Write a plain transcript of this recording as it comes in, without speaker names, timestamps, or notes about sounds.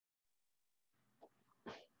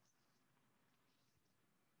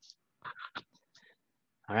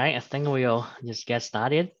All right, I think we'll just get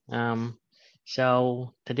started.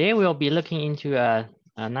 So today we'll be looking into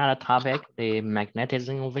another topic, the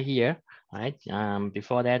magnetism over here. All right.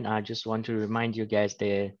 Before that, I just want to remind you guys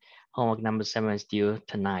the homework number 7 is due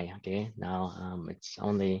tonight. Okay. Now it's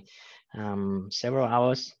only several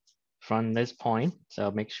hours from this point,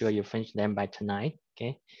 so make sure you finish them by tonight.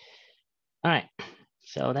 Okay. All right.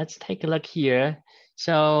 So let's take a look here.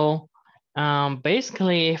 So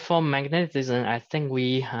basically for magnetism, I think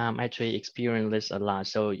we actually experience this a lot.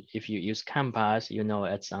 So if you use compass, you know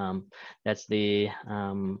that's the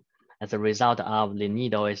as a result of the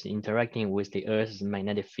needle is interacting with the Earth's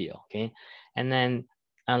magnetic field. Okay, and then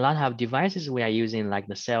a lot of devices we are using like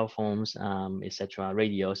the cell phones, etc.,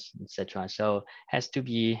 radios, etc. So has to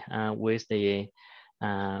be with the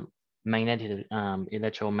uh, magnetic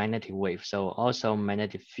electromagnetic wave. So also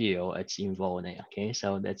magnetic field it's involved there. Okay,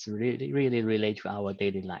 so that's really related to our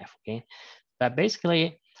daily life. Okay, but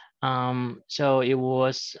basically, so it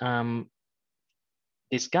was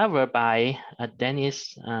discovered by a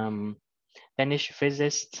Danish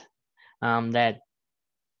physicist that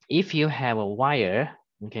if you have a wire,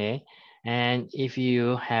 okay, and if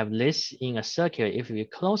you have this in a circuit, if you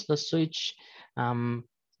close the switch,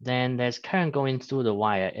 then there's current going through the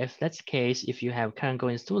wire. If that's the case, if you have current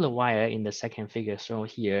going through the wire in the second figure shown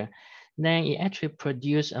here, then it actually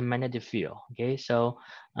produce a magnetic field. Okay, so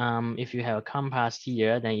if you have a compass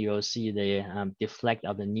here, then you'll see the deflect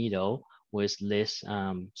of the needle with this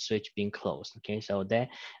switch being closed. Okay, so that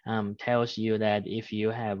tells you that if you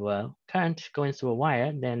have a current going through a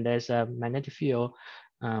wire, then there's a magnetic field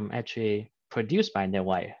actually produced by the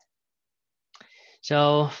wire.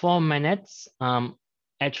 So for magnets,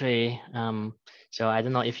 actually, so I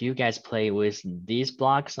don't know if you guys play with these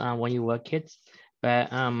blocks when you were kids, but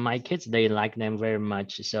my kids, they like them very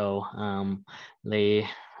much. So they,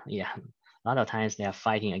 yeah, a lot of times they are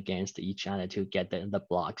fighting against each other to get the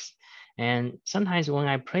blocks. And sometimes when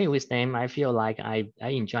I play with them, I feel like I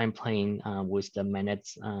enjoy playing with the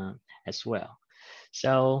magnets as well.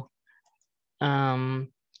 So um,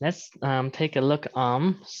 let's take a look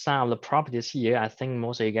on some of the properties here. I think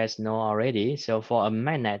most of you guys know already. So for a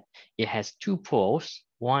magnet, it has two poles.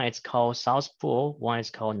 One is called south pole, one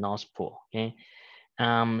is called north pole. Okay.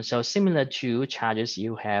 So similar to charges,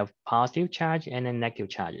 you have positive charge and then negative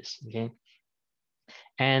charges. Okay.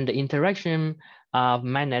 And the interaction of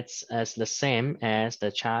magnets is the same as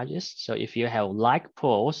the charges. So if you have like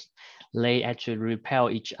poles, they actually repel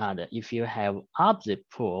each other. If you have opposite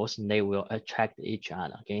poles, they will attract each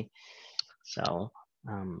other. Okay, so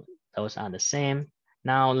those are the same.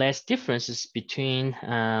 Now there's differences between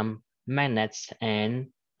magnets and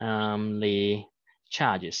the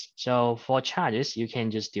charges. So for charges, you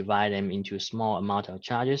can just divide them into small amount of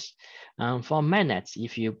charges. For magnets,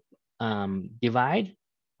 if you divide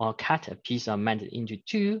or cut a piece of magnet into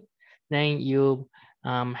two, then you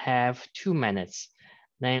have two magnets.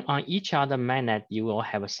 Then on each other magnet, you will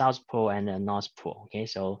have a south pole and a north pole. Okay,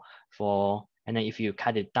 so and then if you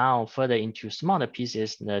cut it down further into smaller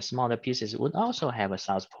pieces, the smaller pieces would also have a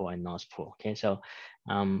south pole and north pole. Okay, so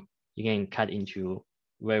you can cut into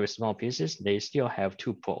very small pieces. They still have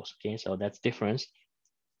two poles. Okay, so that's difference.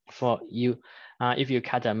 For you, if you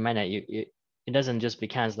cut a magnet, it doesn't just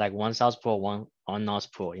becomes like one south pole, one on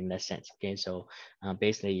north pole in that sense. Okay, so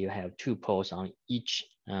basically you have two poles on each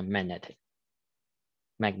magnet.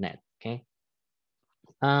 Okay.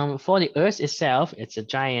 For the Earth itself, it's a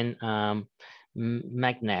giant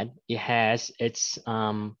magnet. It has its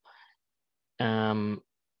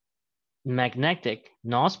magnetic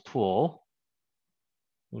north pole.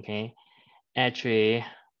 Okay, actually,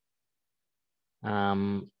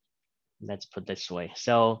 let's put this way.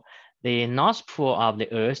 So the north pole of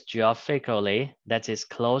the Earth geographically, that is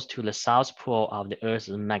close to the south pole of the Earth's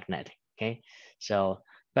magnet. Okay, so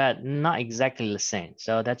but not exactly the same.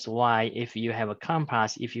 So that's why if you have a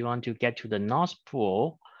compass, if you want to get to the north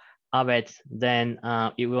pole of it, then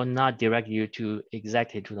it will not direct you to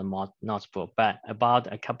exactly to the north pole, but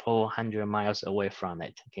about a couple 100 miles away from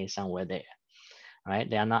it. Okay, somewhere there. All right,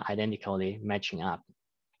 they are not identically matching up.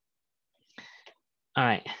 All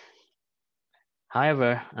right.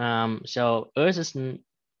 However, so Earth's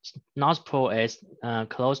north pole is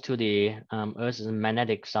close to the Earth's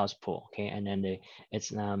magnetic south pole. Okay, and then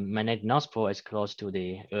its magnetic north pole is close to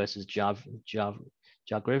the Earth's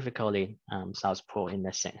geographically south pole in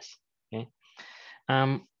that sense. Okay.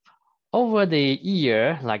 Over the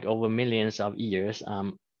year, like over millions of years,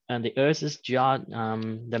 and the Earth's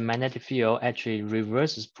the magnetic field actually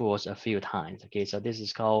reverses poles a few times. Okay, so this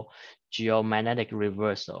is called geomagnetic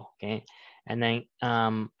reversal. Okay, and then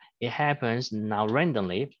it happens now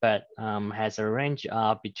randomly, but has a range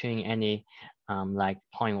of between any like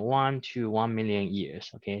 0.1 to 1 million years.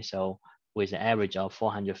 Okay, so with an average of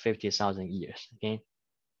 450,000 years. Okay,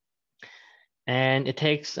 and it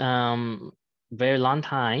takes very long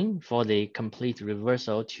time for the complete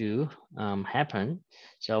reversal to happen.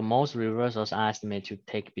 So most reversals are estimated to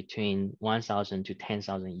take between 1,000 to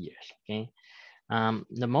 10,000 years. Okay,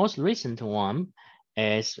 the most recent one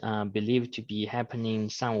is believed to be happening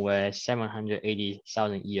somewhere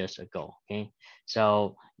 780,000 years ago. Okay,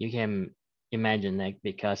 so you can imagine that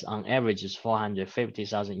because on average it's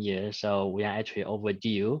 450,000 years, so we are actually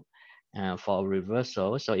overdue for a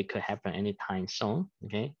reversal. So it could happen anytime soon.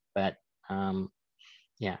 Okay, but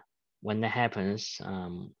yeah, when that happens,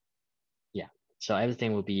 yeah, so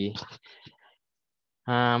everything will be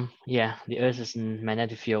yeah, the Earth's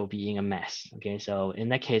magnetic field being a mess. Okay, so in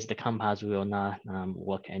that case, the compass will not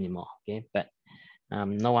work anymore. Okay, but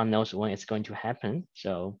no one knows when it's going to happen,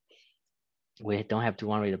 so we don't have to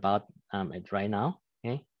worry about it right now.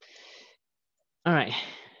 Okay, all right.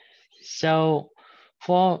 So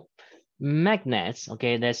for magnets,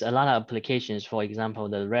 okay, there's a lot of applications. For example,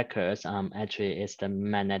 the records actually is the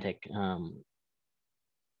magnetic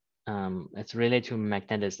it's related to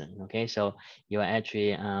magnetism. Okay, so you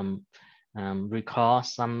actually record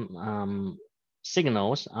some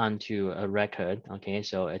signals onto a record. Okay,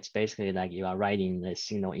 so it's basically like you are writing the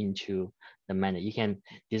signal into the magnet. You can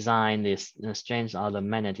design this the strength of the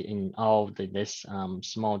magnet in all this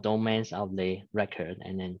small domains of the record,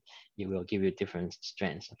 and then it will give you different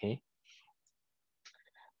strengths. Okay,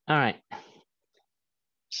 all right.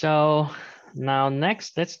 So now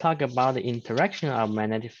next, let's talk about the interaction of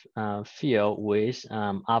magnetic field with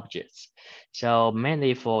objects. So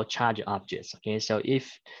mainly for charged objects. Okay, so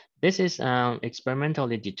if this is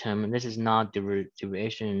experimentally determined, this is not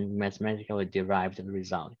derivation mathematically derived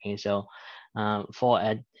result. Okay, so for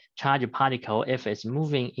a charged particle, if it's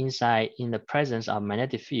moving inside in the presence of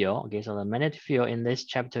magnetic field, okay, so the magnetic field in this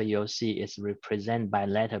chapter you'll see is represented by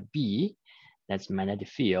letter B, that's magnetic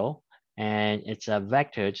field, and it's a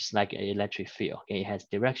vector just like an electric field. Okay, it has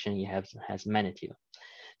direction, it has magnitude.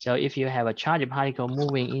 So if you have a charged particle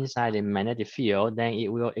moving inside the magnetic field, then it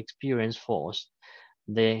will experience force.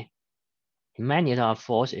 The magnitude of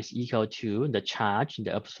force is equal to the charge,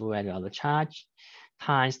 the absolute value of the charge,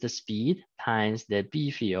 times the speed, times the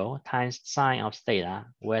B field, times sine of theta,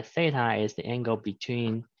 where theta is the angle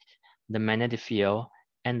between the magnetic field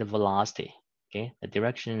and the velocity. Okay, the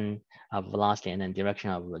direction of velocity and then direction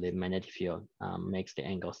of the magnetic field makes the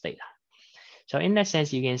angle theta. So in that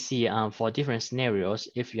sense, you can see for different scenarios,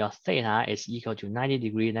 if your theta is equal to 90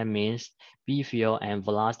 degrees, that means B field and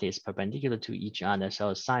velocity is perpendicular to each other.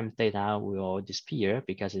 So sine theta will disappear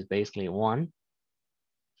because it's basically 1.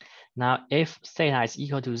 Now, if theta is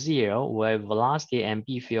equal to 0, where velocity and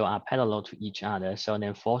B field are parallel to each other, so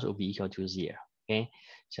then force will be equal to 0. Okay,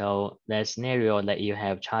 so the scenario that you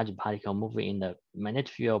have charged particle moving in the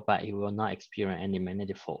magnetic field, but it will not experience any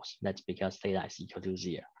magnetic force. That's because theta is equal to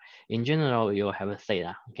 0. In general, you'll have a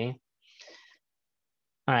theta. Okay.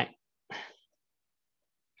 All right.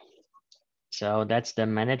 So that's the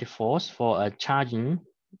magnetic force for a charging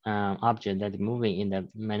object that's moving in the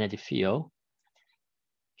magnetic field.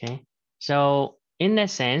 Okay, so in that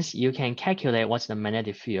sense, you can calculate what's the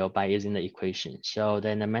magnetic field by using the equation. So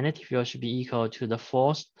then the magnetic field should be equal to the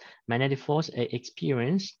force, magnetic force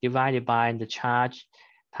experienced divided by the charge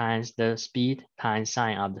times the speed times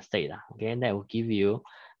sine of the theta. Okay, and that will give you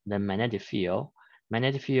the magnetic field.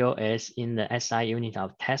 Magnetic field is in the SI unit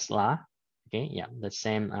of Tesla. Okay, yeah, the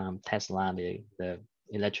same Tesla, the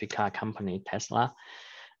electric car company Tesla.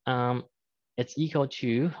 It's equal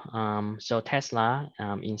to, so Tesla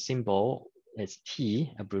in symbol is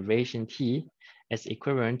T, abbreviation T, is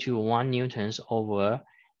equivalent to 1 newtons over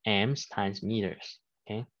amps times meters,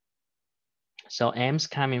 okay? So amps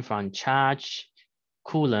coming from charge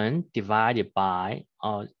coulomb divided by,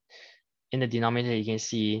 in the denominator you can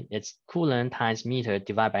see it's coulomb times meter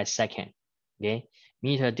divided by second, okay?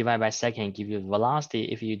 Meter divided by second give you velocity.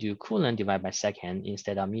 If you do coulomb divided by second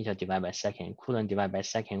instead of meter divided by second, coulomb divided by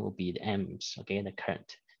second will be the amps, okay, the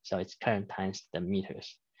current. So it's current times the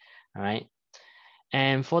meters, all right?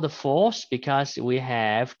 And for the force, because we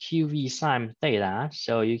have QV sine theta,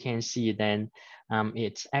 so you can see then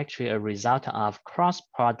it's actually a result of cross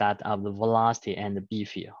product of the velocity and the B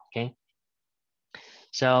field, okay?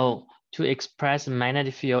 So to express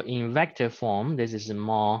magnetic field in vector form, this is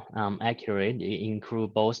more accurate. It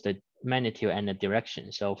includes both the magnitude and the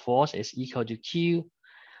direction. So force is equal to Q,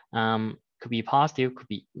 could be positive, could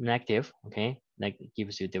be negative, okay? That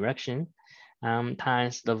gives you direction.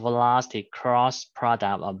 times the velocity cross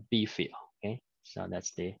product of B field. Okay, so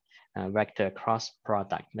that's the vector cross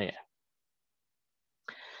product there.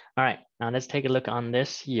 All right, now let's take a look on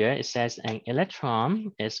this here. It says an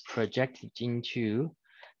electron is projected into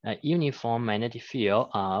a uniform magnetic field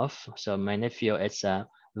of, so magnetic field is a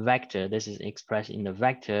vector. This is expressed in the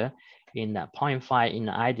vector in the 0.5 in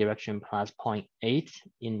the I direction plus 0.8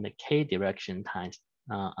 in the K direction times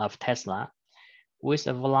of Tesla, with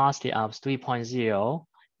a velocity of 3.0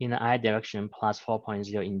 in the I direction plus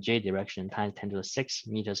 4.0 in J direction times 10 to the 6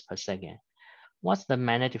 meters per second. What's the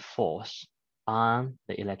magnetic force on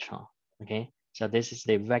the electron? Okay, so this is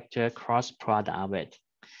the vector cross product of it.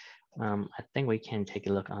 I think we can take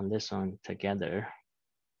a look on this one together.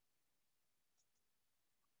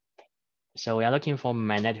 So we are looking for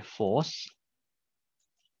magnetic force.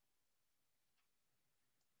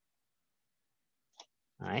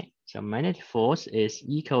 All right, so magnetic force is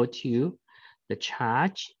equal to the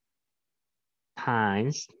charge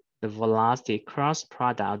times the velocity cross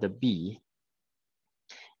product of the B.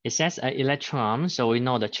 It says an electron, so we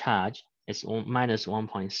know the charge is minus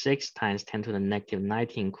 1.6 times 10 to the negative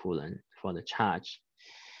 19 coulomb for the charge,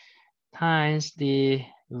 times the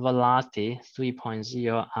velocity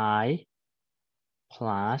 3.0 I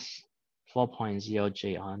plus 4.0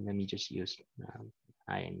 J on. Let me just use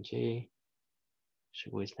I and J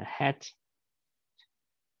with the head,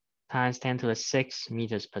 times 10 to the 6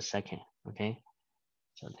 meters per second. Okay,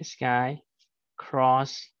 so this guy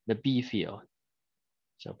cross the B field.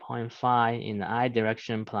 So 0.5 in the I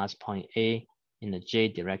direction plus 0.8 in the J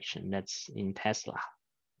direction. That's in Tesla.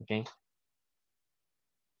 Okay.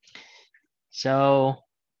 So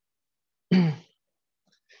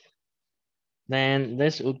then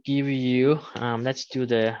this will give you, let's do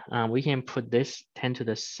the, we can put this 10 to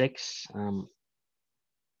the 6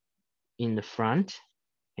 in the front.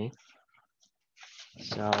 Okay.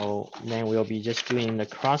 So then we'll be just doing the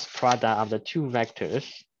cross product of the two vectors.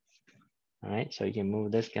 All right, so you can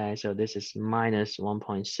move this guy. So this is minus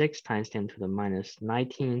 1.6 times 10 to the minus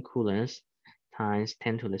 19 coulombs times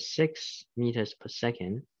 10 to the 6 meters per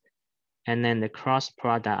second. And then the cross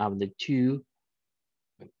product of the two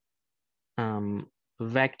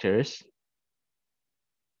vectors,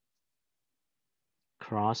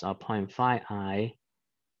 cross of 0.5 I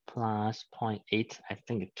plus 0.8, I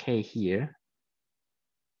think K here.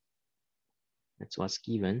 That's what's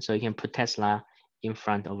given. So you can put Tesla in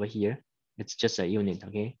front over here. It's just a unit,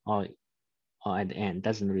 okay? Or at the end,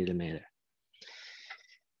 doesn't really matter.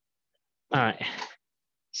 All right,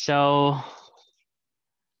 so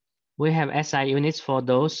we have SI units for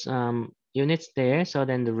those units there. So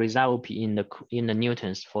then the result will be in the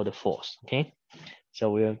newtons for the force, okay?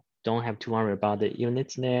 So we don't have to worry about the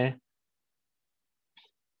units there.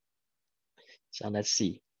 So let's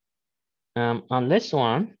see. On this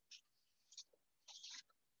one,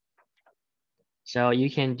 so you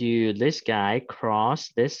can do this guy cross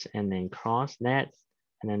this and then cross that,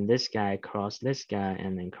 and then this guy cross this guy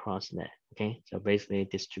and then cross that. Okay, so basically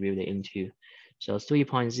distribute it into, so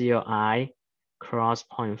 3.0 I cross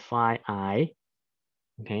 0.5 I,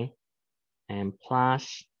 okay, and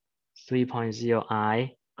plus 3.0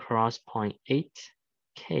 I cross 0.8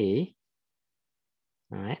 K,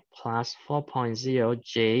 all right, plus 4.0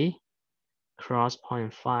 J cross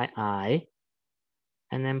 0.5 I,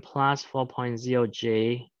 and then plus 4.0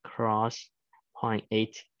 J cross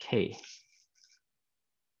 0.8 K.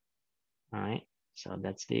 All right, so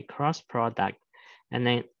that's the cross product. And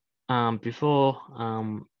then before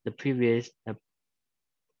the previous,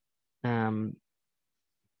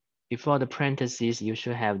 before the parentheses, you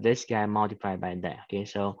should have this guy multiplied by that. Okay,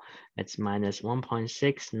 so it's minus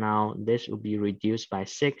 1.6. Now this will be reduced by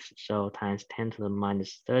 6. So times 10 to the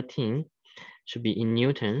minus 13 should be in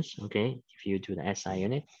newtons. Okay, if you do the SI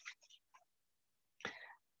unit.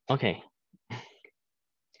 Okay,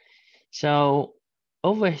 so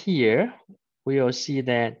over here, we will see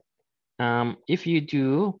that if you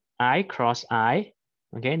do I cross I,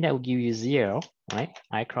 okay, that will give you 0, right?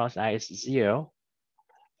 I cross I is 0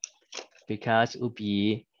 because it will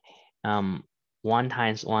be 1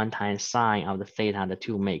 times 1 times sine of the theta the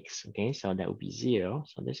 2 makes, okay? So that would be 0.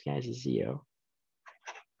 So this guy is 0,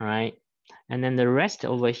 all right? And then the rest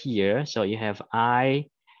over here, so you have I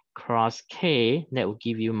cross K, that will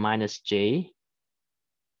give you minus J,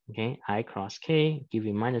 okay? I cross K, give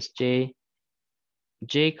you minus J.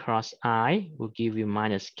 J cross I will give you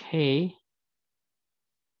minus K,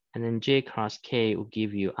 and then J cross K will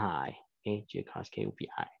give you I, okay? J cross K will be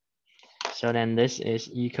I. So then this is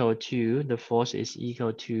equal to, the force is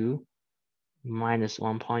equal to minus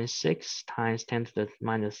 1.6 times 10 to the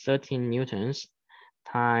minus 13 newtons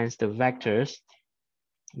times the vectors.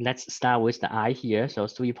 Let's start with the I here. So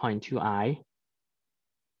 3.2I.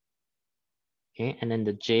 Okay, and then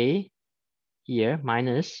the J here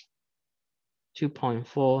minus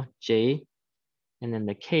 2.4J. And then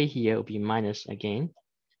the K here will be minus again.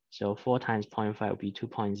 So 4 times 0.5 will be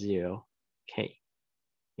 2.0 K.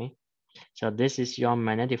 Okay, so this is your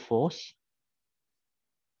magnetic force.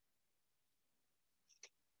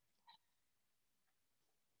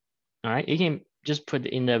 All right, you can just put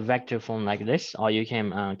in the vector form like this, or you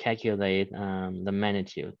can calculate the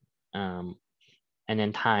magnitude and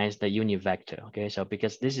then times the unit vector. Okay, so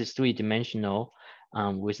because this is three-dimensional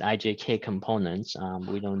with IJK components,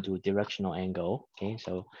 we don't do directional angle. Okay,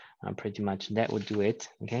 so pretty much that would do it.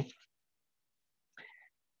 Okay.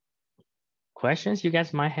 Questions you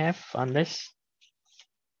guys might have on this?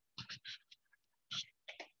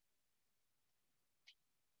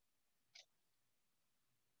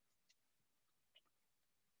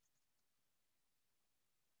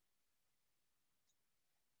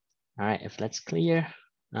 All right, if that's clear,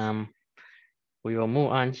 we will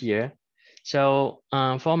move on here. So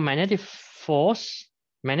for magnetic force,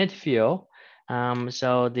 magnetic field,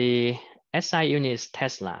 so the SI unit is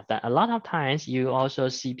Tesla. That a lot of times you also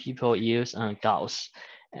see people use Gauss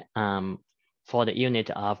for the unit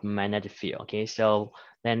of magnetic field. Okay, so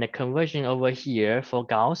then the conversion over here for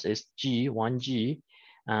Gauss is G, 1G.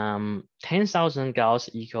 10,000 Gauss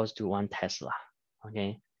equals to 1 Tesla.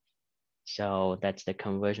 Okay, so that's the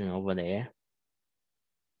conversion over there.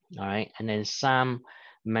 All right, and then some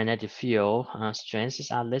magnetic field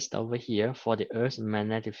strengths are listed over here. For the Earth's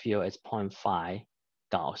magnetic field, it's 0.5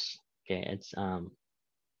 Gauss. Okay,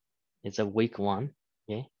 it's a weak one.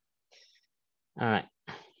 Okay, all right.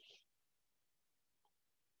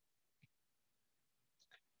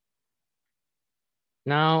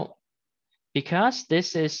 Now, because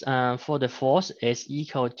this is for the force is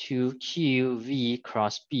equal to QV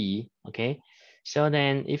cross B. Okay, so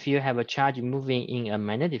then if you have a charge moving in a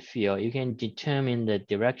magnetic field, you can determine the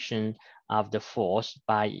direction of the force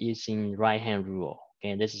by using right-hand rule.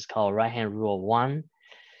 Okay, this is called right-hand rule 1.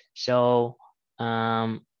 So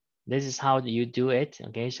this is how you do it.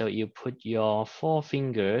 Okay, so you put your 4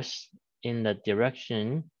 fingers in the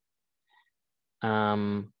direction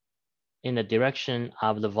of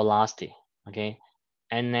the velocity. Okay,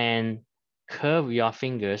 and then curve your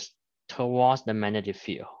fingers towards the magnetic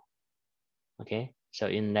field. Okay, so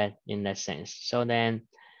in that sense. So then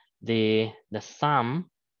the thumb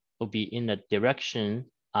will be in the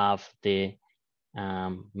direction of the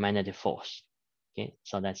magnetic force. Okay,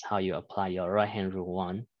 so that's how you apply your right hand rule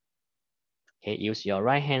 1. Okay, use your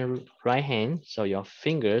right hand, so your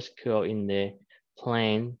fingers curl in the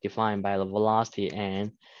plane defined by the velocity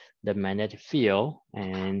and the magnetic field,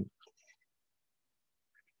 and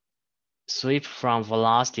sweep from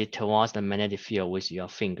velocity towards the magnetic field with your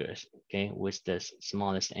fingers. Okay, with the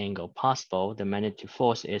smallest angle possible. The magnetic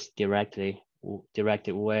force is directed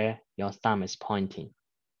where your thumb is pointing.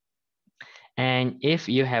 And if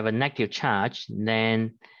you have a negative charge,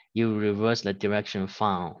 then you reverse the direction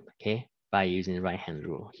found, okay, by using the right hand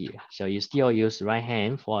rule here. So you still use right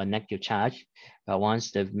hand for a negative charge, but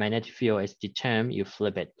once the magnetic field is determined, you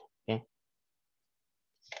flip it, okay?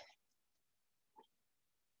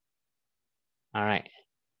 All right.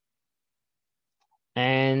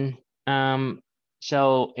 And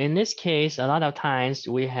so in this case, a lot of times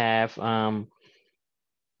we have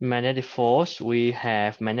magnetic force, we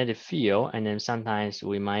have magnetic field, and then sometimes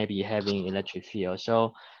we might be having electric field.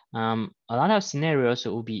 So a lot of scenarios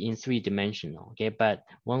will be in 3-dimensional, okay? But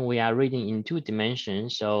when we are reading in 2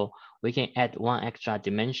 dimensions, so we can add 1 extra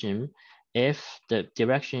dimension if the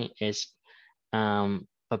direction is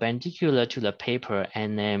perpendicular to the paper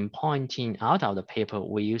and then pointing out of the paper,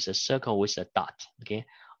 we use a circle with a dot, okay?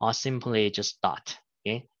 Or simply just dot,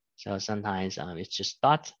 okay? So sometimes it's just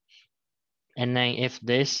dot. And then if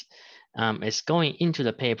this is going into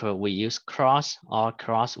the paper, we use cross or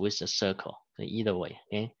cross with a circle, so either way,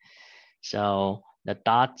 okay? So the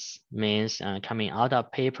dots means coming out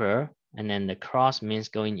of paper, and then the cross means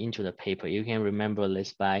going into the paper. You can remember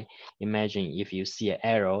this by imagine if you see an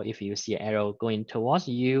arrow going towards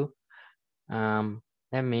you,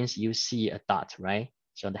 that means you see a dot, right?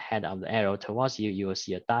 So the head of the arrow towards you, you will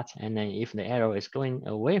see a dot. And then if the arrow is going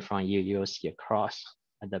away from you, you will see a cross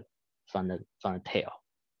at the from the tail.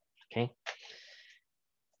 Okay.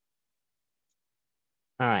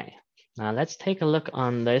 All right. Now let's take a look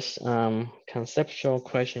on this conceptual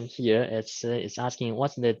question here. It's asking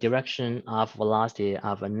what's the direction of velocity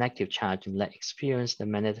of a negative charge that experience the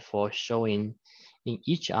magnetic force showing in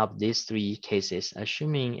each of these 3 cases,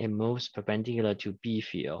 assuming it moves perpendicular to B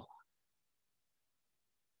field.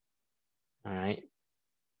 All right.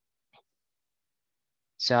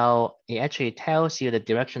 So it actually tells you the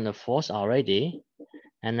direction of force already,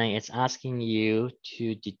 and then it's asking you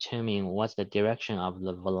to determine what's the direction of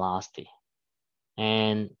the velocity.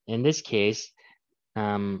 And in this case,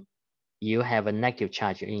 you have a negative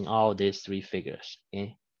charge in all these three figures.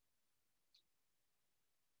 Okay.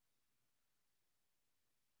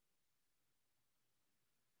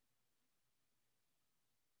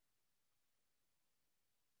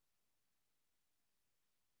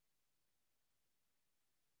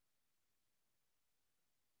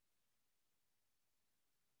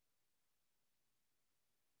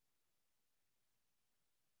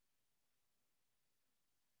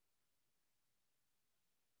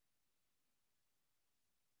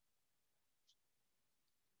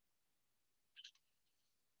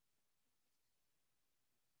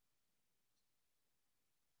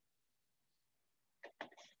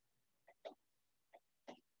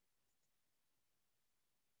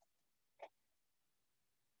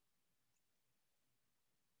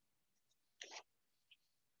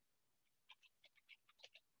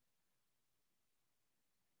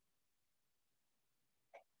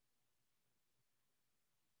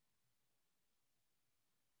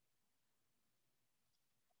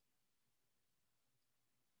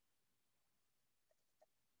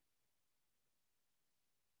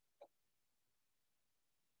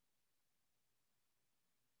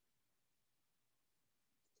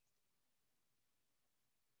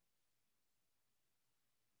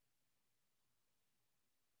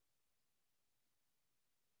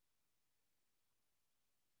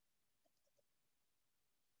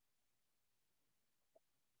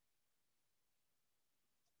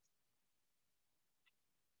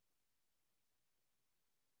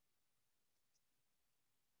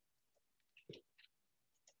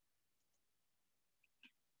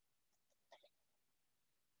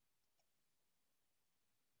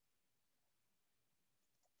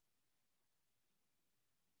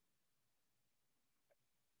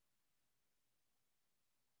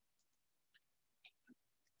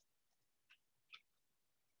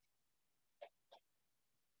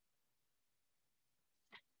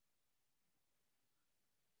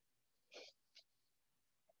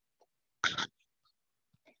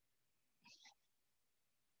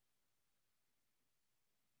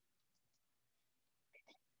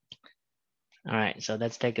 All right, so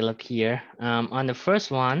let's take a look here. On the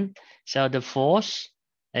first one, so the force,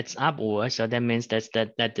 it's upward, so that means that's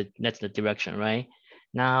the direction, right?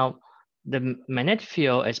 Now, the magnetic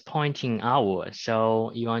field is pointing outward,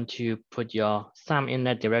 so you want to put your thumb in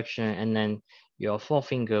that direction, and then your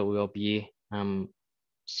forefinger will be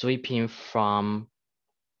sweeping from.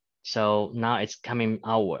 So now it's coming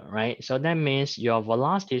outward, right? So that means your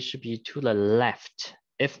velocity should be to the left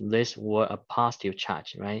if this were a positive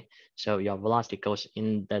charge, right? So your velocity goes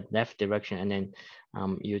in the left direction, and then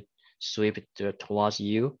you sweep it towards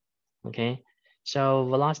you, okay? So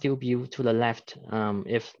velocity will be to the left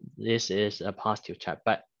if this is a positive charge,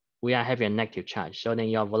 but we are having a negative charge. So then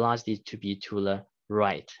your velocity to be to the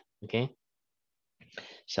right, okay?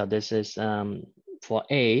 So this is for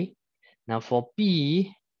A. Now for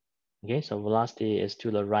B, okay, so velocity is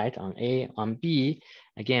to the right on A. On B,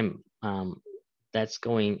 again, that's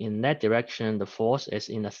going in that direction. The force is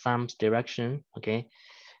in the thumb's direction, okay?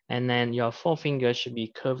 And then your forefinger should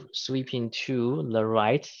be curved, sweeping to the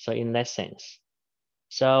right, so in that sense.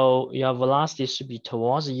 So your velocity should be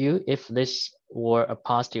towards you if this were a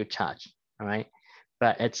positive charge, all right?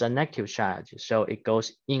 But it's a negative charge, so it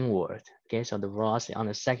goes inward, okay? So the velocity on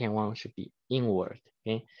the second one should be inward,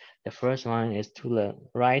 okay? The first one is to the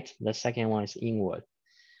right, the second one is inward.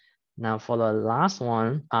 Now for the last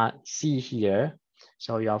one, part C here,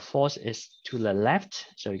 so your force is to the left,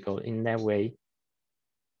 so you go in that way.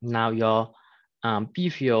 Now your B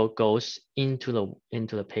field goes into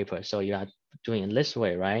the paper, so you are doing it this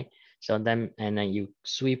way, right? So then and then you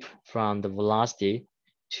sweep from the velocity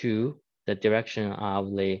to the direction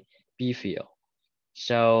of the B field.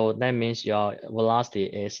 So that means your velocity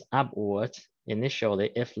is upward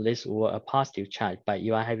initially if this were a positive charge, but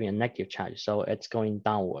you are having a negative charge, so it's going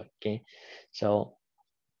downward, okay? So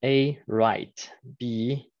A, right,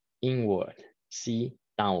 B, inward, C,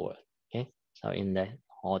 downward, okay? So in that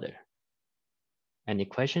order. Any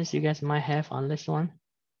questions you guys might have on this one?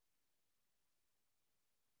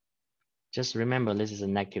 Just remember this is a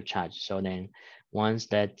negative charge. So then once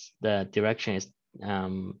that the direction is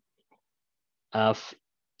of,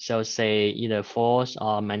 so say either force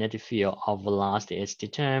or magnetic field or velocity is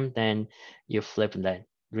determined, then you flip that,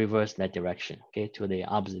 reverse that direction, okay, to the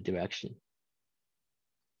opposite direction,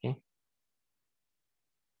 okay?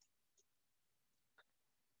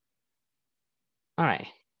 All right.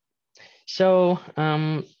 So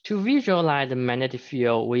to visualize the magnetic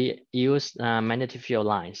field, we use magnetic field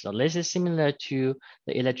lines. So this is similar to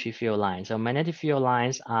the electric field lines. So magnetic field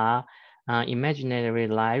lines are imaginary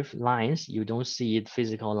live lines. You don't see it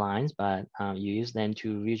physical lines, but you use them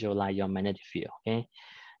to visualize your magnetic field. Okay.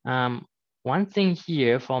 One thing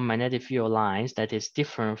here for magnetic field lines that is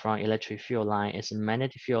different from electric field line is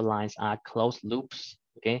magnetic field lines are closed loops.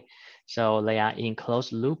 Okay. So they are in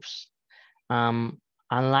closed loops. Um,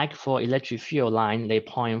 Unlike for electric field line, they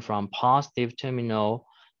point from positive terminal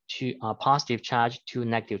to positive charge to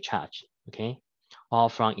negative charge, okay? Or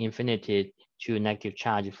from infinity to negative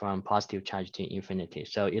charge, from positive charge to infinity.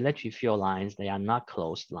 So electric field lines, they are not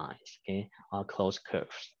closed lines, okay? Or closed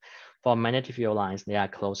curves. For magnetic field lines, they are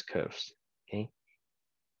closed curves, okay?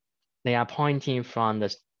 They are pointing from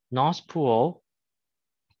the north pole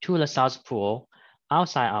to the south pole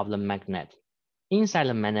outside of the magnet. Inside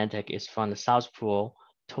the magnetic is from the south pole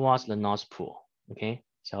towards the north pole. Okay,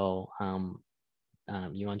 so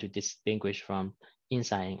you want to distinguish from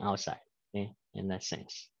inside and outside. Okay, in that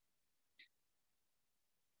sense.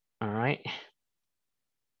 All right.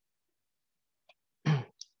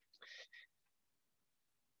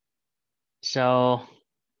 So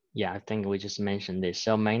yeah, I think we just mentioned this.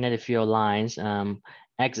 So magnetic field lines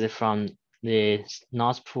exit from the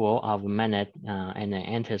north pole of a magnet and then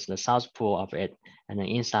enters the south pole of it, and then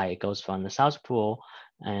inside it goes from the south pole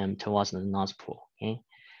towards the north pole. Okay.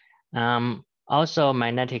 Also,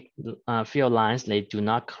 magnetic field lines, they do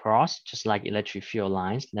not cross, just like electric field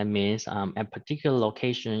lines. That means at a particular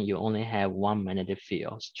location, you only have one magnetic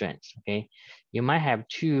field strength, okay? You might have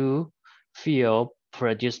two field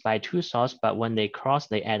produced by two sources, but when they cross,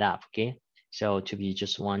 they add up, okay? So to be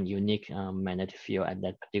just one unique magnetic field at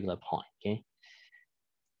that particular point, okay?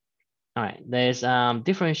 All right, there's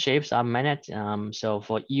different shapes of magnet. So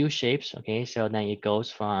for U shapes, okay, so then it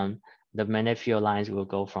goes from the magnetic field lines will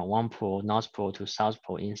go from one pole, north pole to south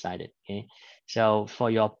pole inside it. Okay, so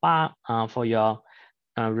for your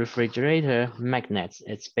refrigerator magnets,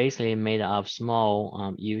 it's basically made of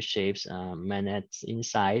small U shapes magnets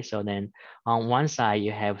inside. So then on one side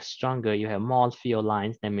you have you have more field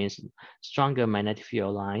lines. That means stronger magnetic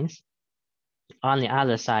field lines. On the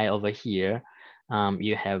other side over here,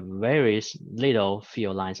 you have very little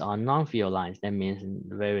field lines or non-field lines. That means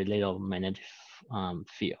very little magnetic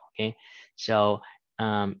field, okay? So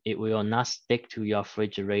it will not stick to your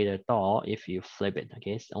refrigerator door if you flip it,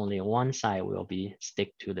 okay? So only one side will be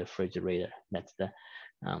stick to the refrigerator. That's the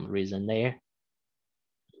reason there.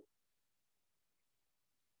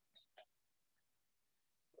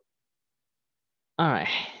 All right.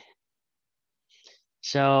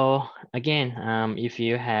 So again, if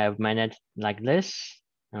you have magnet like this,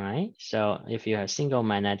 all right. So if you have single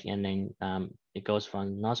magnet and then it goes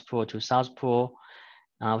from north pole to south pole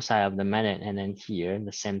outside of the magnet, and then here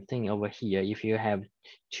the same thing over here. If you have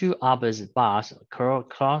two opposite bars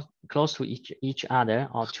close to each other,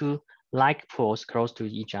 or two like poles close to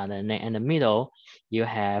each other, and then in the middle you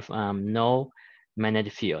have no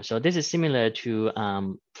magnetic field. So this is similar to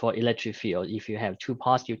for electric field. If you have two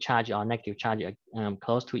positive charge or negative charge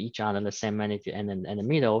close to each other, the same magnetic, and then in the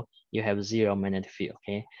middle you have zero magnetic field.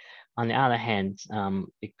 Okay. On the other hand,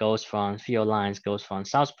 it goes from field lines goes from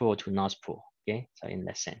south pole to north pole. Okay, so in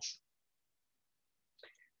that sense.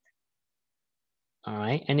 All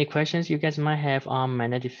right. Any questions you guys might have on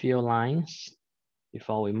magnetic field lines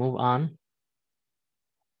before we move on?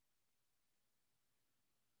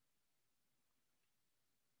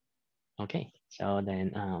 Okay, so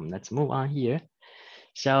then let's move on here.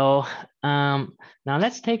 So now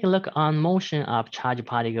let's take a look on motion of charged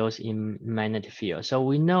particles in magnetic field. So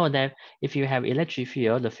we know that if you have electric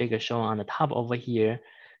field, the figure shown on the top over here,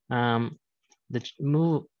 the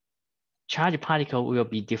charged particle will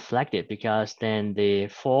be deflected because then the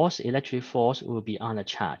force, electric force, will be on the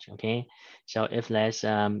charge. Okay, so if there's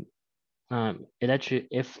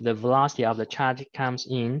if the velocity of the charge comes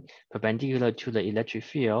in perpendicular to the electric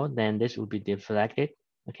field, then this will be deflected.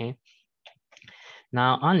 Okay.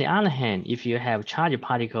 Now, on the other hand, if you have charged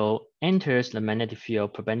particle enters the magnetic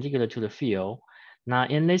field perpendicular to the field, now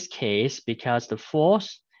in this case, because the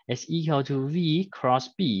force is equal to V cross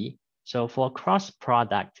B, so for cross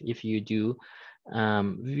product, if you do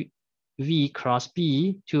V cross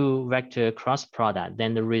B to vector cross product,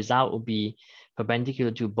 then the result will be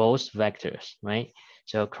perpendicular to both vectors, right?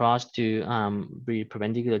 So cross to be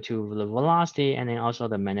perpendicular to the velocity and then also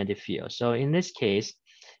the magnetic field. So in this case,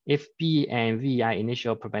 if B and V are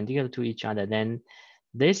initial perpendicular to each other, then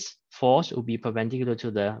this force will be perpendicular to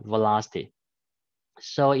the velocity.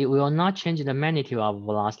 So it will not change the magnitude of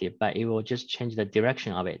velocity, but it will just change the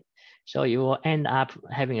direction of it. So you will end up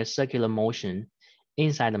having a circular motion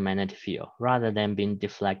inside the magnetic field rather than being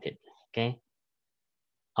deflected. Okay.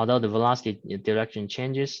 Although the velocity direction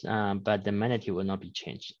changes, but the magnetic will not be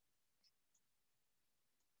changed.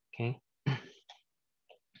 Okay.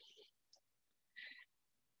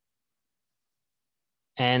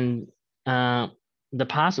 And the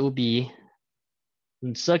path will be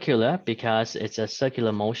circular because it's a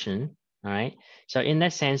circular motion. All right. So in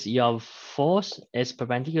that sense, your force is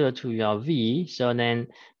perpendicular to your V. So then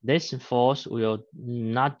this force will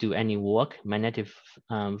not do any work. Magnetic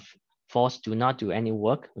force do not do any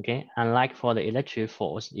work. Okay. Unlike for the electric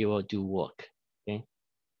force, it will do work. Okay.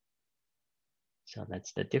 So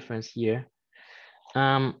that's the difference here.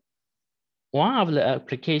 One of the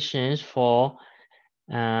applications for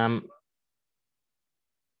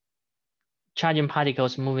charging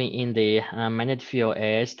particles moving in the magnetic field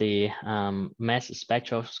is the mass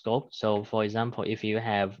spectroscope. So for example, if you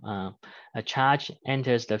have a charge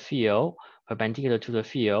enters the field perpendicular to the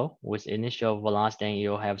field with initial velocity, then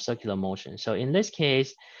you'll have circular motion. So in this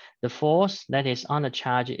case, the force that is on the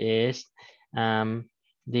charge is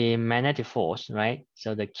the magnetic force, right?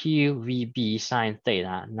 So the QVB sine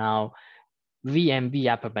theta. Now, V and B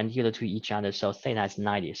are perpendicular to each other, so theta is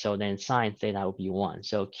 90. So then sine theta will be 1.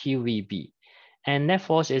 So QVB. And that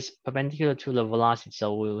force is perpendicular to the velocity,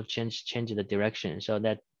 so we will change the direction. So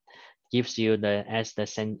that gives you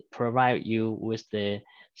provide you with the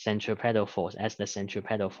centripetal force as the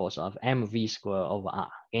centripetal force of mv squared over r.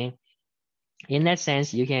 Okay. In that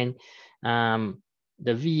sense, you can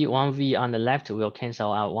the one v on the left will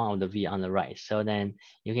cancel out one of the v on the right. So then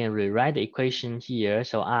you can rewrite the equation here.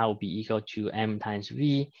 So r will be equal to m times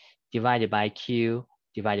v divided by q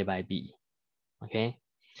divided by b. Okay.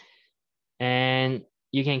 And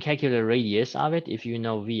you can calculate the radius of it if you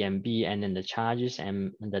know v and b, and then the charges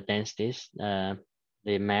and the densities, the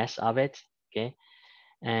mass of it. Okay.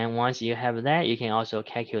 And once you have that, you can also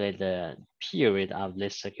calculate the period of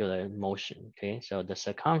this circular motion. Okay, so the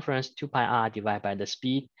circumference 2 pi r divided by the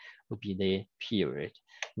speed will be the period.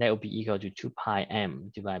 That will be equal to 2 pi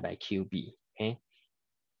m divided by qb. Okay,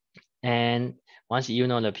 and once you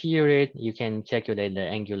know the period, you can calculate the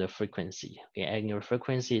angular frequency. Okay, angular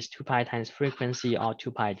frequency is 2 pi times frequency, or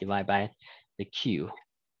 2 pi divided by the q.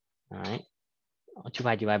 All right, or 2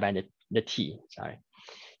 pi divided by the t. Sorry.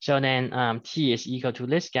 So then t is equal to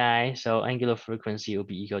this guy. So angular frequency will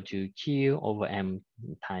be equal to q over m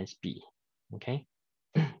times b. Okay.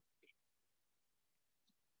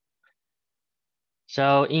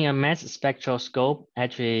 So in a mass spectroscope,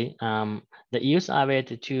 actually, the use of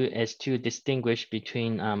it is to distinguish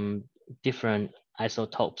between different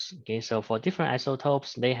isotopes. Okay, so for different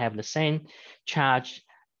isotopes, they have the same charge,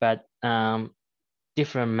 but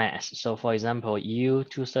different mass. So for example,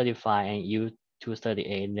 U-235 and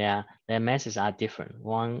U-238, their masses are different.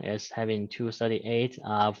 One is having 238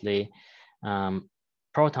 of the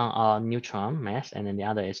proton or neutron mass, and then the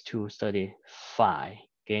other is 235,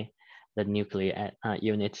 okay, the nuclear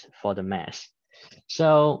unit for the mass.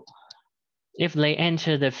 So if they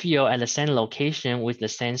enter the field at the same location with the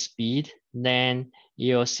same speed, then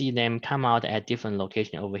you'll see them come out at different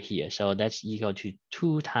location over here. So that's equal to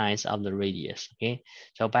 2 times of the radius. Okay.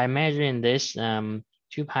 So by measuring this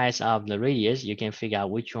 2 pi's of the radius, you can figure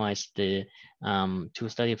out which one is the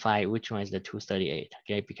 235, which one is the 238.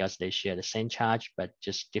 Okay, because they share the same charge but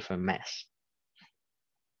just different mass.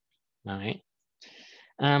 All right.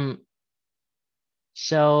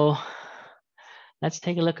 So let's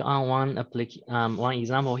take a look on one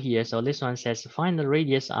example here. So this one says, find the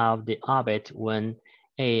radius of the orbit when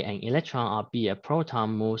A, an electron, or B, a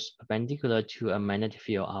proton moves perpendicular to a magnetic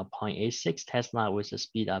field of 0.86 Tesla with a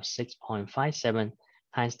speed of 6.57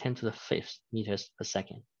 times 10 to the 5th meters per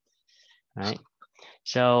second. All right.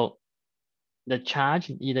 So the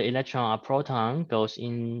charge, either electron or proton, goes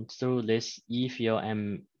in through this E field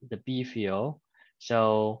and the B field.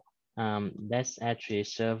 So that's actually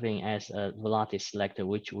serving as a velocity selector,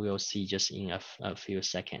 which we'll see just in a few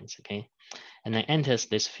seconds, okay? And then enters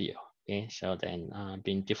this field, okay? So then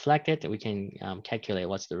being deflected, we can calculate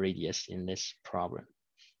what's the radius in this problem.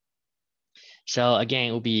 So again,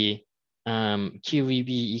 it will be QVB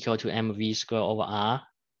equal to MV squared over R,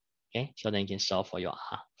 okay? So then you can solve for your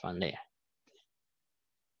R from there.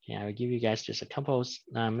 Okay, I will give you guys just a couple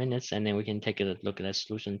minutes, and then we can take a look at the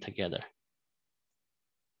solution together.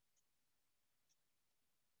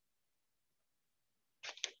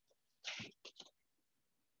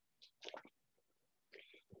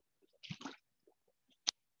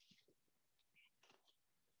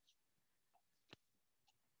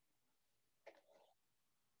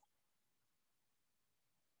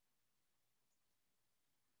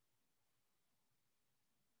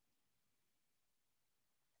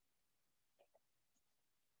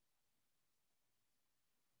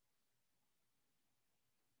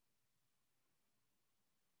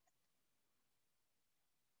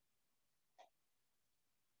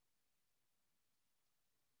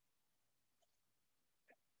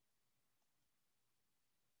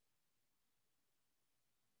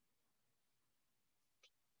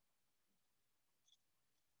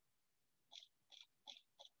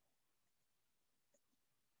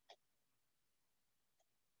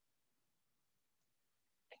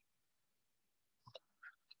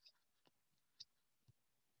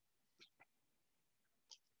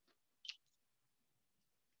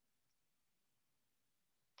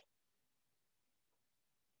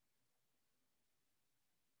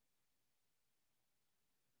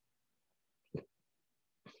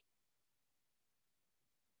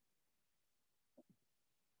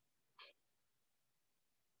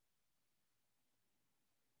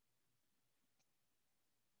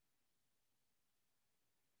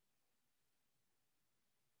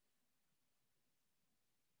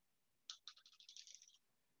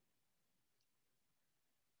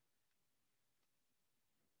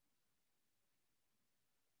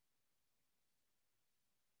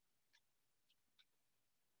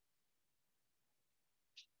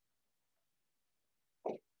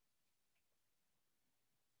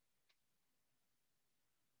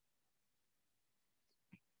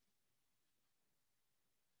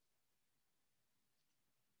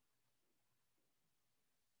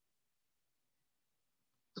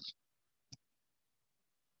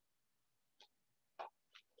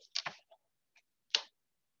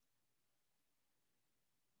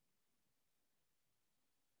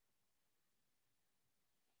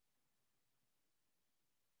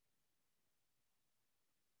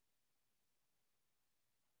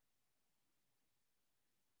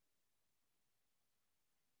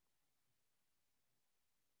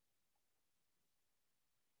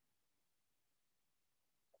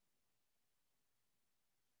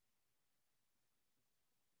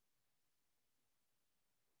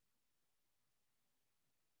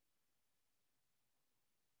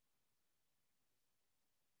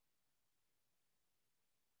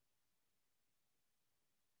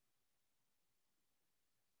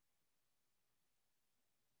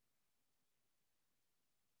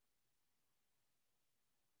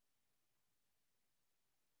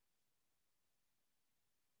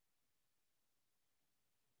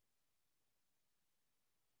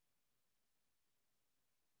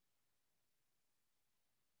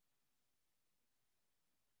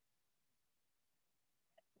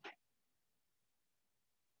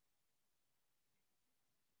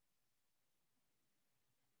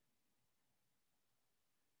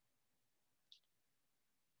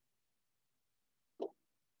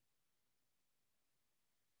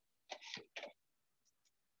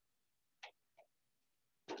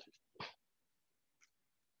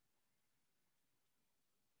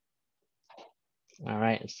 All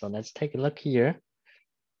right, so let's take a look here.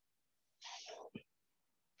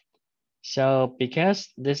 So because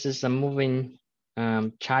this is a moving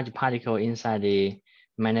charged particle inside the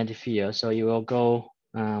magnetic field, so you will go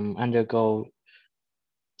undergo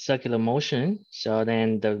circular motion. So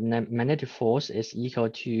then the magnetic force is equal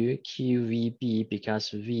to QVB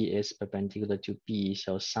because V is perpendicular to B.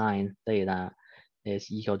 So sine theta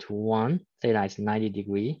is equal to 1. Theta is 90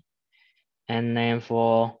 degree. And then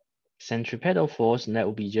for centripetal force, that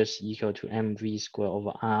will be just equal to mv squared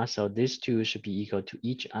over r. So these two should be equal to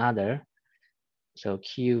each other. So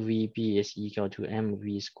QVB is equal to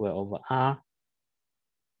mv squared over r.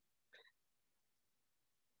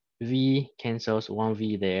 V cancels one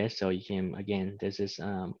V there. So you can, again, this is,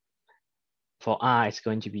 for R, it's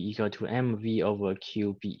going to be equal to mv over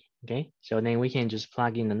QB, okay? So then we can just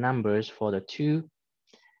plug in the numbers for the two,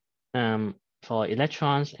 for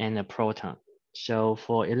electrons and a proton. So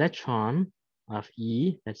for electron of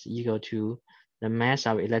E, that's equal to the mass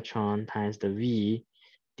of electron times the V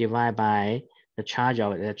divided by the charge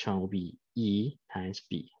of electron will be E times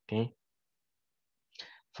B, okay?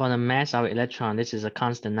 For the mass of electron, this is a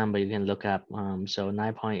constant number you can look up. So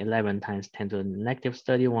 9.11 times 10 to the negative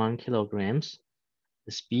 31 kilograms.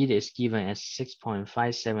 The speed is given as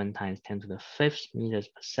 6.57 times 10 to the 5th meters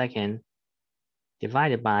per second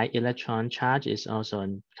divided by electron charge is also a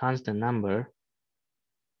constant number.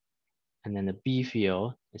 And then the B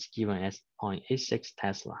field is given as 0.86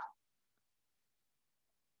 Tesla.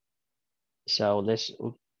 So let's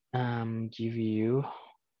give you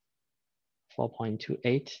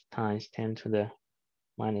 4.28 times 10 to the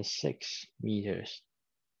minus 6 meters.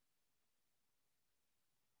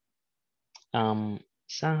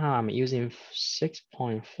 Somehow I'm using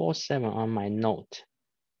 6.47 on my note.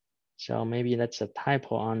 So maybe that's a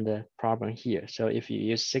typo on the problem here. So if you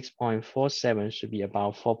use 6.47 should be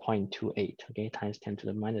about 4.28, okay, times 10 to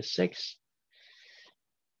the minus 6.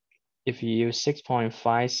 If you use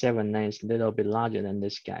 6.57, then it's a little bit larger than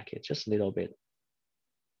this guy, okay, just a little bit.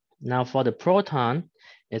 Now for the proton,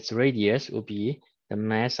 its radius will be the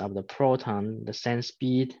mass of the proton, the same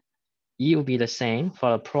speed. E will be the same.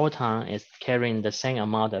 For a proton, it's carrying the same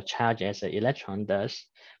amount of charge as an electron does,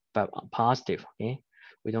 but positive, okay?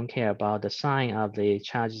 We don't care about the sign of the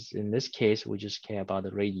charges in this case, we just care about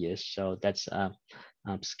the radius. So that's a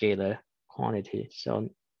scalar quantity.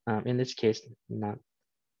 So in this case, not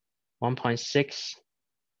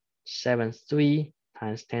 1.673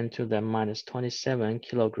 times 10 to the minus 27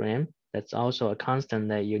 kilogram. That's also a constant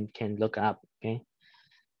that you can look up, okay?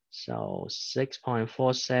 So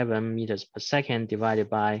 6.47 meters per second divided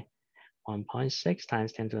by 1.6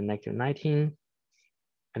 times 10 to the negative 19,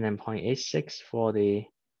 and then 0.86 for the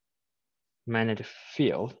magnetic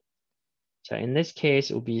field. So in this case,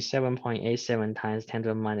 it will be 7.87 times 10 to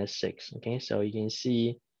the minus 6. Okay, so you can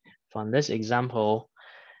see from this example,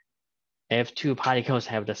 if two particles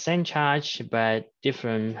have the same charge but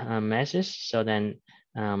different masses, so then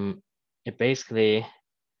it basically,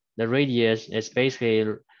 the radius is basically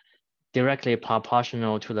directly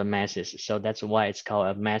proportional to the masses. So that's why it's called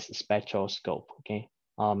a mass spectroscope, okay,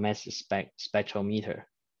 or mass spectrometer.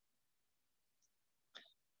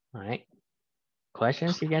 All right,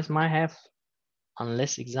 questions you guys might have on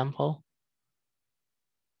this example?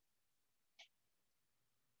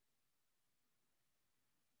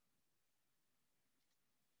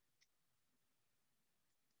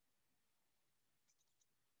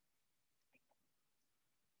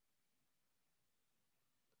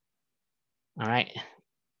 All right,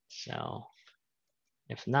 so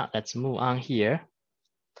if not, let's move on here.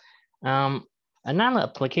 Another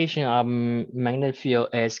application of magnetic field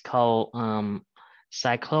is called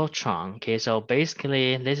cyclotron. Okay, so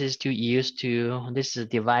basically this is a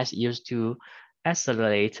device used to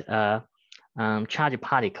accelerate a charged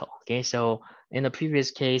particle. Okay, so in the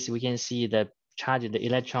previous case, we can see the the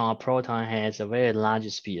electron or proton has a very large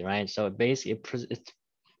speed, right? So basically it's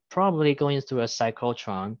probably going through a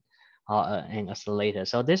cyclotron or an accelerator.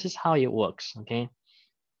 So this is how it works, okay?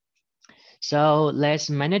 So let's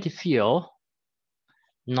magnetic field,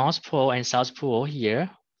 North Pole and South Pole here,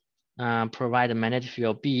 provide a magnetic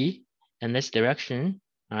field B in this direction,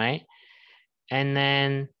 all right? And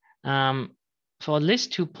then for these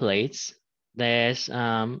two plates, there's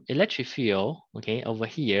electric field, okay, over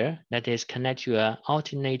here that is connected to a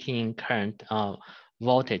alternating current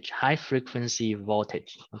voltage, high frequency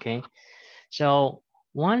voltage, okay? So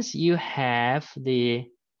once you have the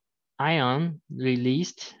ion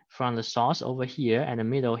released from the source over here and the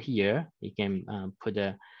middle here, you can put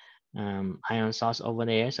the ion source over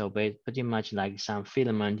there. So pretty much like some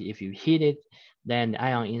filament, if you heat it, then the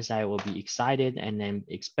ion inside will be excited and then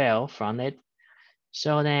expel from it.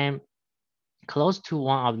 So then close to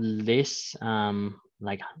one of this,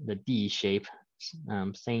 like the D shape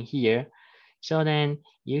thing here. So then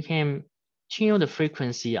you can tune the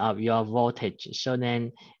frequency of your voltage. So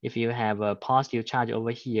then if you have a positive charge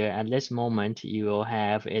over here, at this moment, you will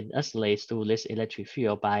have it oscillates through this electric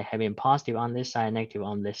field by having positive on this side, negative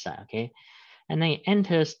on this side, okay? And then it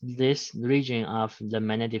enters this region of the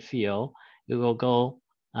magnetic field. It will go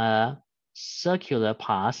a circular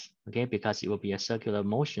path, okay, because it will be a circular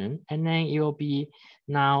motion. And then it will be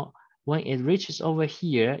now when it reaches over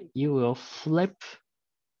here, you will flip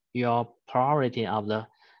your polarity of the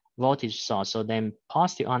voltage source. So then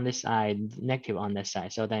positive on this side, negative on this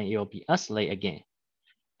side. So then it will be oscillate again.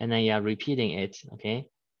 And then you are repeating it, okay,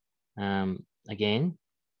 again.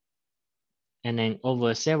 And then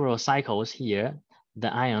over several cycles here,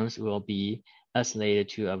 the ions will be oscillated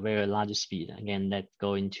to a very large speed. Again, that's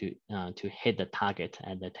going to hit the target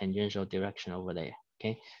at the tangential direction over there.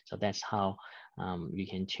 Okay, so that's how you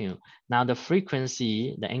can tune. Now the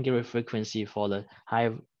frequency, the angular frequency for the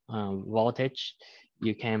high voltage,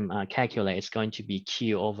 you can calculate. It's going to be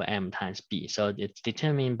Q over M times B. So it's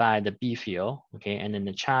determined by the B field, okay, and then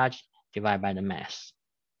the charge divided by the mass.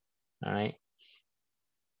 All right.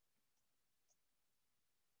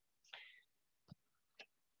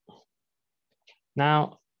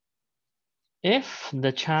 Now, if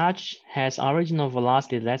the charge has original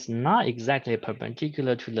velocity that's not exactly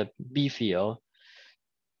perpendicular to the B field,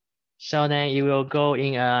 so then it will go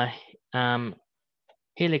in a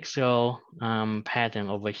helical pattern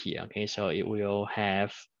over here. Okay, so it will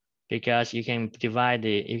have, because you can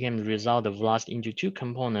resolve the velocity into two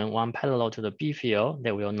components, one parallel to the B field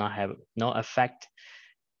that will not have no effect,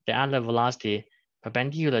 the other velocity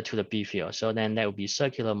perpendicular to the B field. So then that will be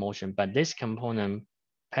circular motion, but this component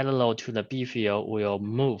parallel to the B field will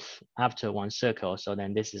move after one circle. So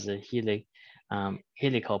then this is a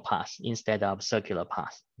helical path instead of circular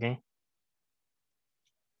path, okay?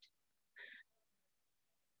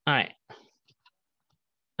 All right.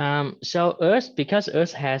 So Earth, because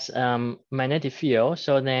Earth has magnetic field,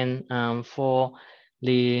 so then for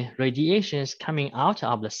the radiations coming out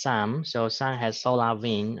of the sun, so sun has solar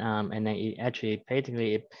wind, and then it actually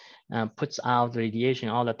basically puts out radiation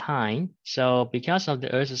all the time. So because of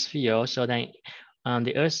the Earth's field, so then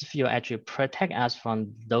the Earth's field actually protect us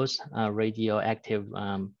from those radioactive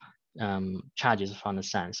charges from the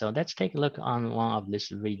sun. So let's take a look on one of this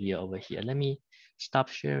video over here. Let me stop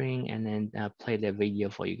sharing and then play the video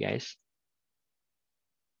for you guys.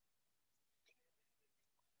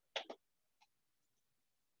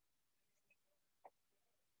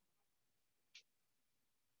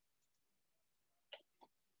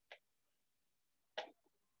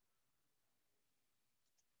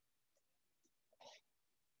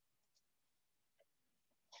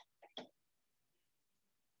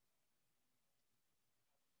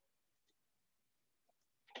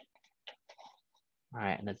 All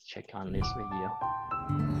right, let's check on this video.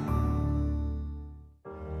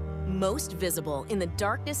 Most visible in the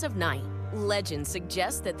darkness of night, legend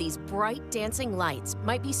suggests that these bright dancing lights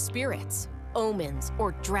might be spirits, omens,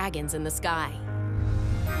 or dragons in the sky.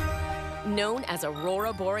 Known as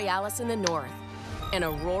Aurora Borealis in the north and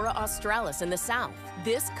Aurora Australis in the south,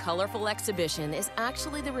 this colorful exhibition is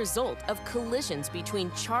actually the result of collisions between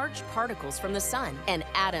charged particles from the sun and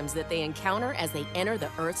atoms that they encounter as they enter the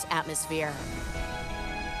Earth's atmosphere.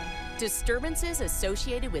 Disturbances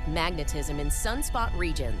associated with magnetism in sunspot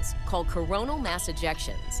regions, called coronal mass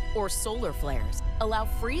ejections or solar flares, allow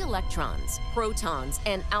free electrons, protons,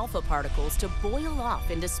 and alpha particles to boil off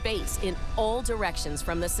into space in all directions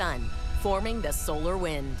from the sun, forming the solar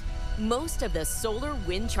wind. Most of the solar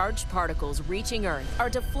wind-charged particles reaching Earth are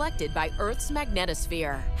deflected by Earth's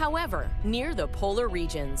magnetosphere. However, near the polar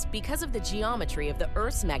regions, because of the geometry of the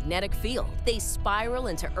Earth's magnetic field, they spiral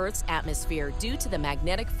into Earth's atmosphere due to the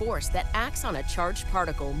magnetic force that acts on a charged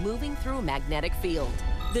particle moving through a magnetic field.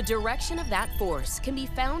 The direction of that force can be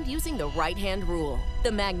found using the right-hand rule.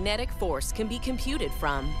 The magnetic force can be computed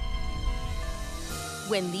from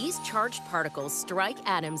when these charged particles strike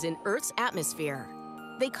atoms in Earth's atmosphere.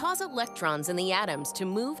 They cause electrons in the atoms to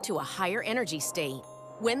move to a higher energy state.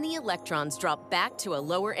 When the electrons drop back to a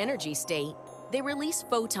lower energy state, they release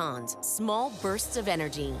photons, small bursts of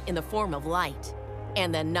energy in the form of light.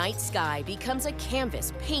 And the night sky becomes a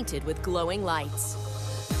canvas painted with glowing lights.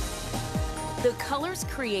 The colors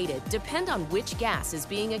created depend on which gas is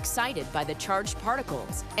being excited by the charged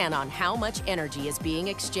particles and on how much energy is being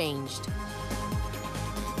exchanged.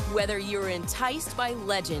 Whether you're enticed by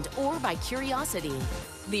legend or by curiosity,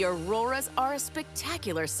 the auroras are a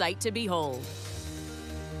spectacular sight to behold.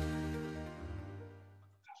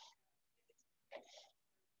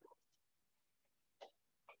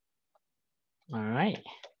 right.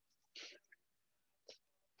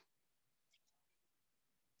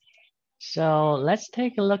 So let's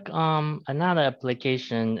take a look another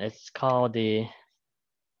application. It's called the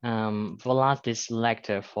velocity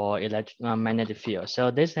selector for magnetic field. So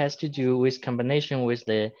this has to do with combination with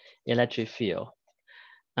the electric field.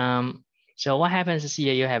 Um, so what happens is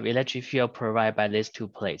here you have electric field provided by these two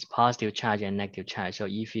plates, positive charge and negative charge. So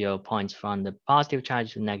E field points from the positive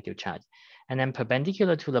charge to negative charge. And then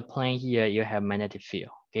perpendicular to the plane here, you have magnetic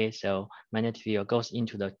field. Okay, so magnetic field goes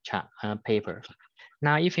into the paper.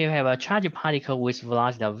 Now, if you have a charged particle with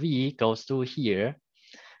velocity of v goes through here,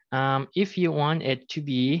 if you want it to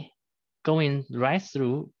be going right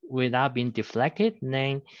through without being deflected,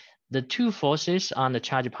 then the two forces on the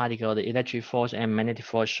charged particle, the electric force and magnetic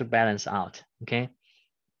force, should balance out. Okay.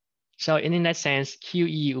 So in that sense,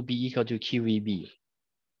 QE will be equal to QVB.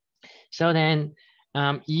 So then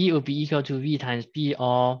E will be equal to V times B,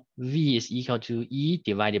 or V is equal to E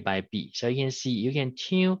divided by B. So you can see you can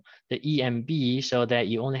tune the E and B so that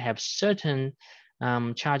you only have certain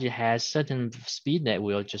charge has certain speed that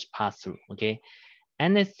will just pass through. Okay,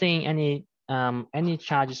 anything any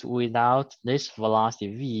charges without this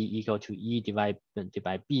velocity V equal to E divided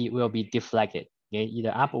by B will be deflected. Okay,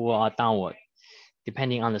 either upward or downward,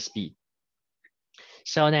 depending on the speed.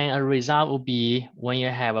 So then a result will be when you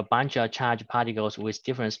have a bunch of charged particles with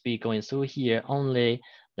different speed going through here, only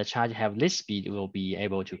the charge have this speed will be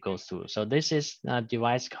able to go through. So this is a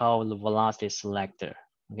device called the velocity selector.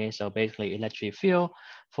 Okay, so basically electric field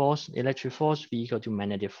force, electric force be equal to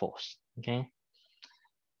magnetic force. Okay.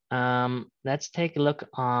 Let's take a look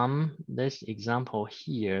on this example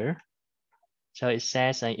here. So it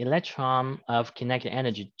says an electron of kinetic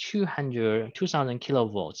energy 2000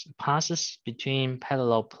 kilovolts passes between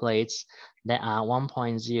parallel plates that are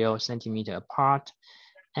 1.0 centimeter apart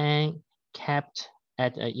and kept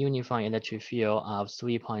at a uniform electric field of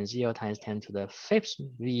 3.0 times 10 to the fifth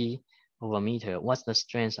V over meter. What's the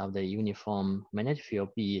strength of the uniform magnetic field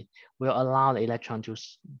B will allow the electron to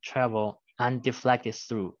travel undeflected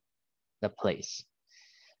through the plates,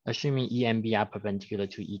 assuming E and B are perpendicular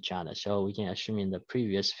to each other. So we can assume in the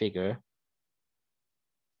previous figure,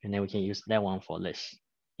 and then we can use that one for this.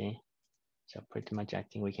 Okay, so pretty much I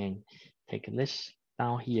think we can take this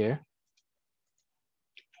down here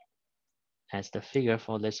as the figure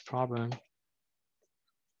for this problem.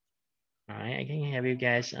 All right, I can have you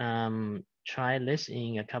guys try this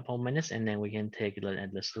in a couple minutes, and then we can take a look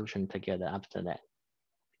at the solution together after that.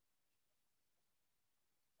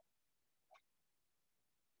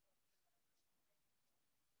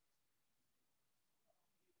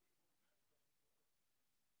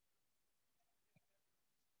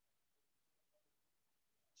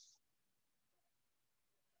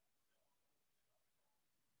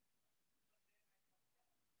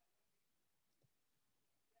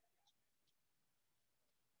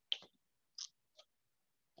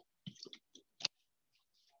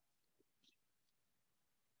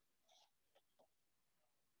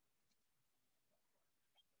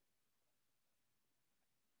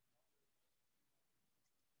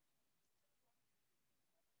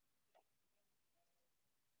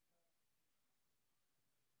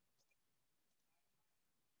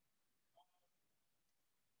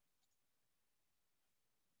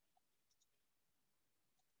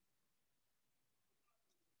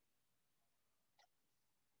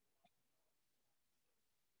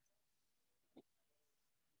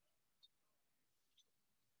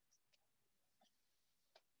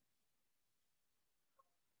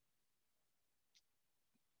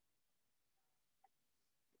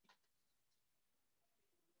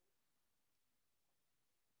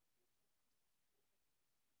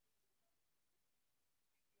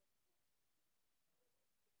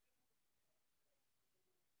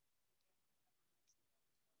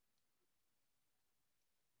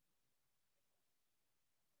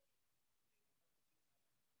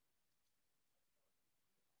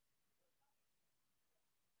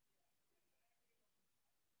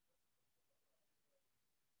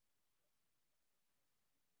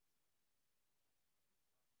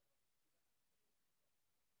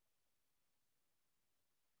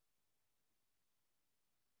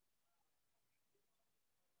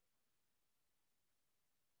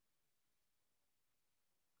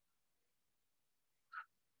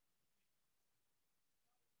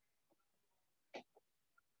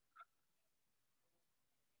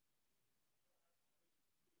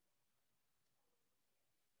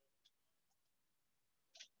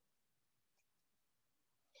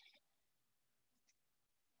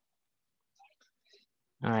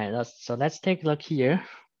 All right, so let's take a look here.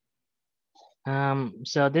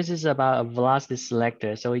 So this is about a velocity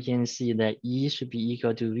selector. So we can see that E should be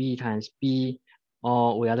equal to V times B,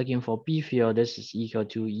 or we are looking for B field. This is equal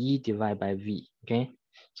to E divided by V. Okay.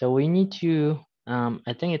 So we need to,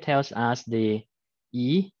 I think it tells us the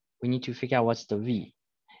E. We need to figure out what's the V.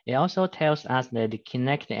 It also tells us that the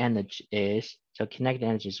kinetic energy is, so kinetic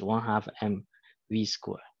energy is 1/2 mv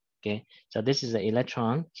squared. Okay. So this is the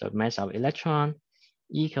electron. So mass of electron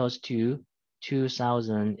equals to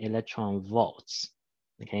 2000 electron volts.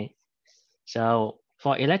 Okay, so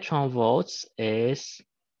for electron volts is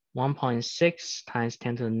 1.6 times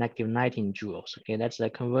 10 to the negative 19 joules. Okay, that's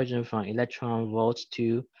the conversion from electron volts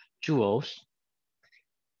to joules.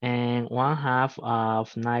 And 1/2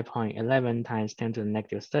 of 9.11 times 10 to the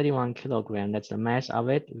negative 31 kilogram. That's the mass of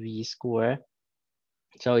it, V squared.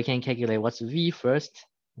 So we can calculate what's V first.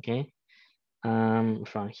 Okay,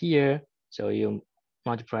 from here, so you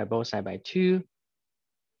multiply both sides by 2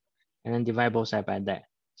 and then divide both sides by that.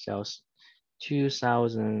 So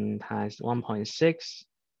 2000 times 1.6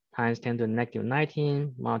 times 10 to the negative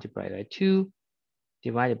 19 multiplied by 2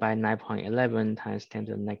 divided by 9.11 times 10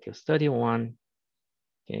 to the negative 31,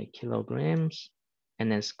 okay, kilograms,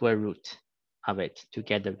 and then square root of it to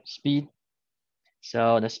get the speed.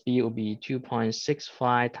 So the speed will be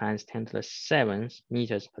 2.65 times 10 to the 7th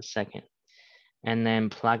meters per second. And then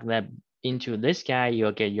plug that into this guy,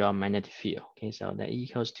 you'll get your magnetic field. Okay, so that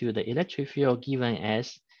equals to the electric field given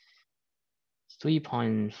as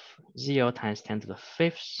 3.0 times 10 to the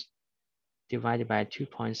 5th divided by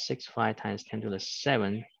 2.65 times 10 to the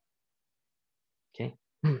 7th. Okay.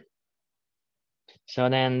 So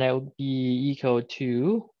then that would be equal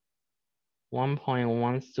to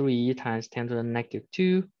 1.13 times 10 to the negative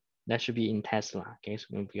 2. That should be in Tesla. Okay, so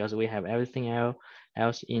because we have everything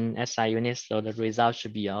else in SI units, so the result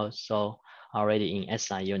should be also already in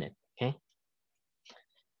SI unit. Okay.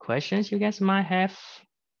 Questions you guys might have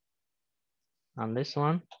on this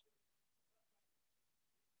one?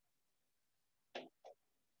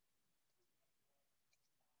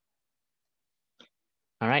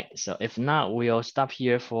 All right, so if not, we'll stop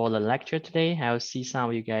here for the lecture today. I'll see some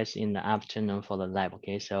of you guys in the afternoon for the lab,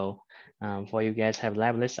 okay? So for you guys have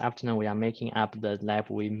lab this afternoon, we are making up the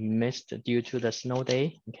lab we missed due to the snow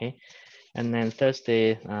day, okay? And then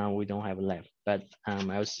Thursday, we don't have a lab, but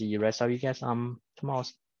I'll see the rest of you guys on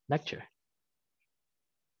tomorrow's lecture.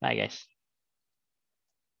 Bye, guys.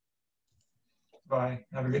 Bye.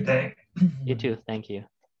 Have a good day. You too, thank you.